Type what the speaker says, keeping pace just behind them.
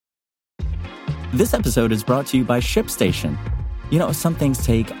This episode is brought to you by ShipStation. You know, some things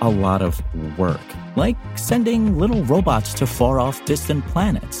take a lot of work, like sending little robots to far-off distant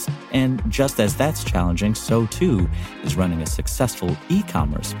planets. And just as that's challenging, so too is running a successful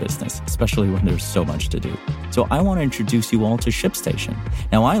e-commerce business, especially when there's so much to do. So I want to introduce you all to ShipStation.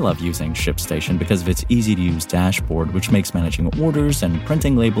 Now, I love using ShipStation because of its easy-to-use dashboard, which makes managing orders and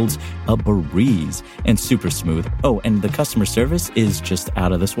printing labels a breeze and super smooth. Oh, and the customer service is just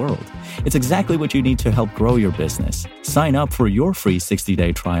out of this world. It's exactly what you need to help grow your business. Sign up for your free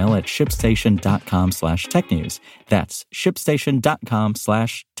 60-day trial at shipstation.com/technews. That's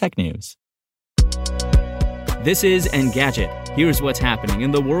shipstation.com/technews. This is Engadget. Here's what's happening in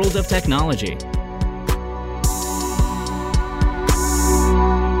the world of technology.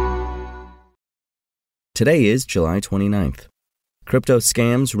 Today is July 29th. Crypto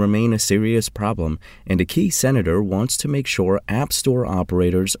scams remain a serious problem, and a key senator wants to make sure App Store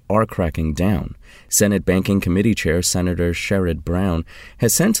operators are cracking down. Senate Banking Committee Chair Senator Sherrod Brown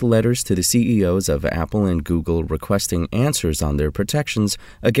has sent letters to the CEOs of Apple and Google requesting answers on their protections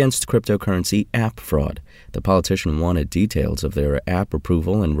against cryptocurrency app fraud. The politician wanted details of their app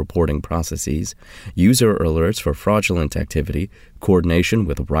approval and reporting processes, user alerts for fraudulent activity, coordination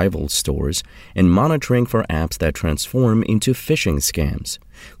with rival stores, and monitoring for apps that transform into phishing scams.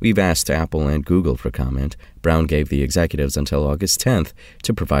 We've asked Apple and Google for comment. Brown gave the executives until August 10th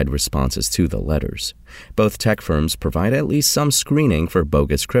to provide responses to the letters. Both tech firms provide at least some screening for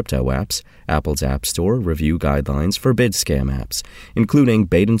bogus crypto apps. Apple's App Store review guidelines forbid scam apps, including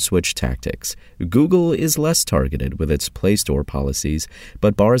bait-and-switch tactics. Google is less targeted with its Play Store policies,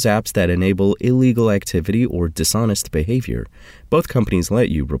 but bars apps that enable illegal activity or dishonest behavior. Both companies let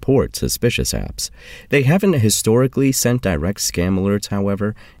you report suspicious apps. They haven't historically sent direct scam alerts,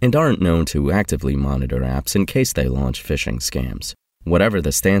 however, and aren't known to actively monitor apps in case they launch phishing scams. Whatever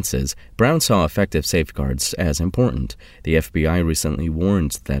the stance is, Brown saw effective safeguards as important. The FBI recently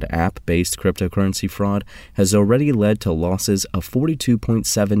warned that app-based cryptocurrency fraud has already led to losses of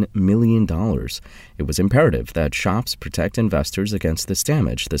 $42.7 million. It was imperative that shops protect investors against this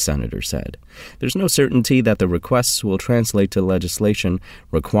damage, the senator said. There's no certainty that the requests will translate to legislation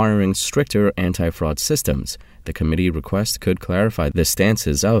requiring stricter anti-fraud systems. The committee request could clarify the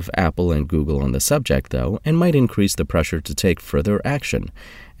stances of Apple and Google on the subject, though, and might increase the pressure to take further action.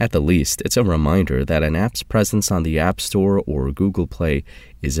 At the least, it's a reminder that an app's presence on the App Store or Google Play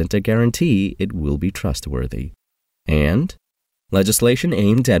isn't a guarantee it will be trustworthy. And legislation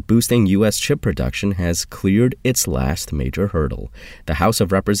aimed at boosting U.S. chip production has cleared its last major hurdle. The House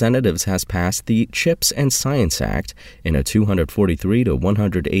of Representatives has passed the CHIPS and Science Act in a 243 to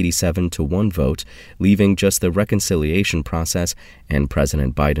 187 to 1 vote, leaving just the reconciliation process and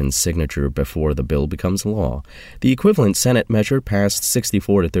President Biden's signature before the bill becomes law. The equivalent Senate measure passed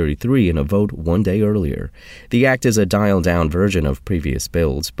 64 to 33 in a vote one day earlier. The act is a dialed-down version of previous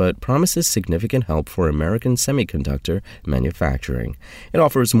bills, but promises significant help for American semiconductor manufacturers. It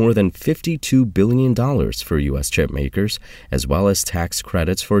offers more than $52 billion for U.S. chip makers, as well as tax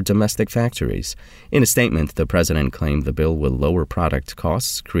credits for domestic factories. In a statement, the president claimed the bill will lower product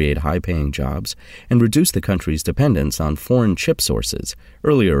costs, create high-paying jobs, and reduce the country's dependence on foreign chip sources.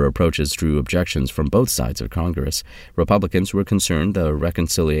 Earlier approaches drew objections from both sides of Congress. Republicans were concerned the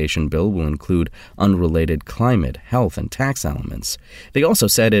reconciliation bill will include unrelated climate, health, and tax elements. They also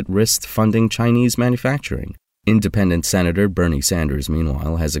said it risked funding Chinese manufacturing. Independent Senator Bernie Sanders,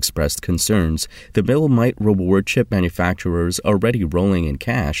 meanwhile, has expressed concerns the bill might reward chip manufacturers already rolling in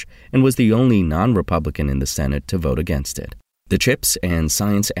cash and was the only non-Republican in the Senate to vote against it. The CHIPS and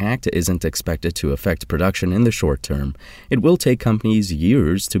Science Act isn't expected to affect production in the short term. It will take companies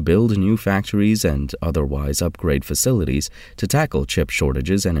years to build new factories and otherwise upgrade facilities to tackle chip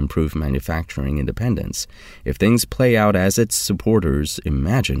shortages and improve manufacturing independence. If things play out as its supporters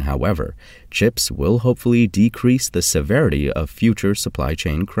imagine, however, CHIPS will hopefully decrease the severity of future supply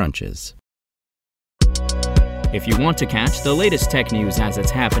chain crunches. If you want to catch the latest tech news as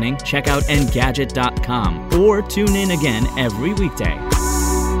it's happening, check out Engadget.com or tune in again every weekday.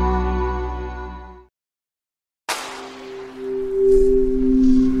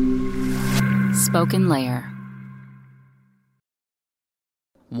 SpokenLayer.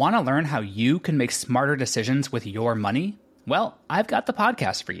 Want to learn how you can make smarter decisions with your money? Well, I've got the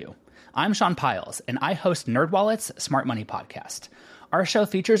podcast for you. I'm Sean Piles, and I host NerdWallet's Smart Money Podcast. Our show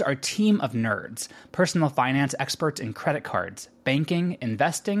features our team of nerds, personal finance experts in credit cards, banking,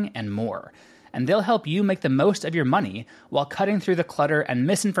 investing, and more. And they'll help you make the most of your money while cutting through the clutter and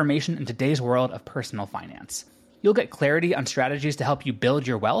misinformation in today's world of personal finance. You'll get clarity on strategies to help you build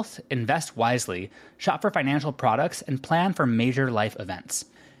your wealth, invest wisely, shop for financial products, and plan for major life events.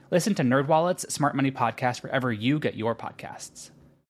 Listen to NerdWallet's Smart Money Podcast wherever you get your podcasts.